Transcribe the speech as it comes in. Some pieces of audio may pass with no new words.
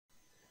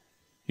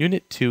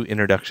Unit 2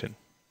 Introduction.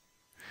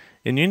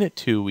 In Unit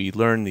 2 we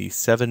learn the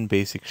 7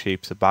 basic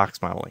shapes of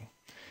box modeling.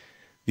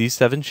 These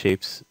 7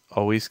 shapes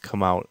always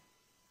come out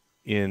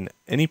in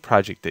any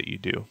project that you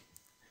do,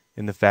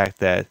 in the fact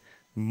that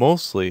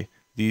mostly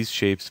these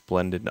shapes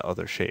blend into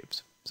other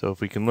shapes. So if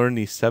we can learn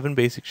these 7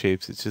 basic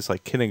shapes, it's just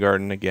like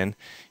kindergarten again.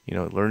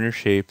 Learn your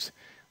shapes,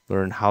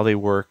 learn how they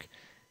work.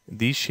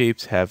 These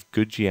shapes have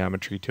good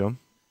geometry to them,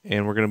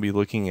 and we're going to be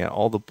looking at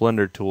all the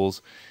blender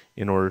tools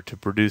in order to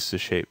produce the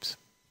shapes.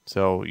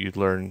 So you'd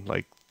learn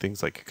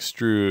things like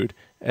extrude,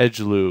 edge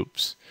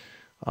loops,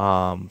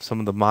 some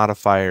of the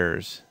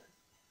modifiers,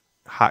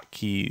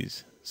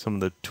 hotkeys, some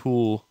of the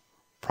tool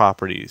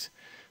properties.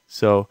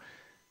 So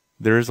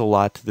there is a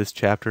lot to this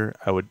chapter.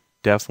 I would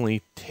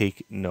definitely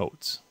take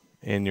notes,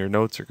 and your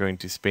notes are going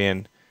to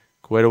span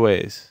quite a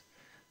ways.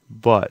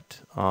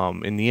 But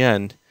in the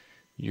end,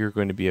 you're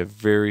going to be a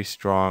very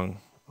strong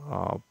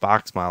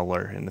box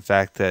modeler in the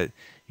fact that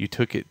you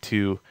took it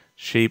to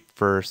shape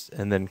first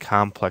and then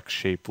complex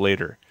shape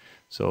later.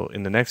 So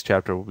in the next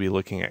chapter we'll be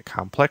looking at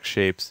complex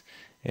shapes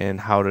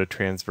and how to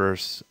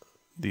transverse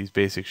these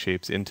basic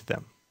shapes into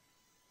them.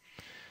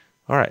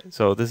 Alright,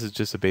 so this is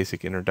just a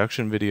basic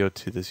introduction video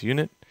to this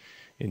unit.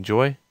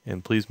 Enjoy,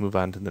 and please move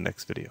on to the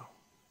next video.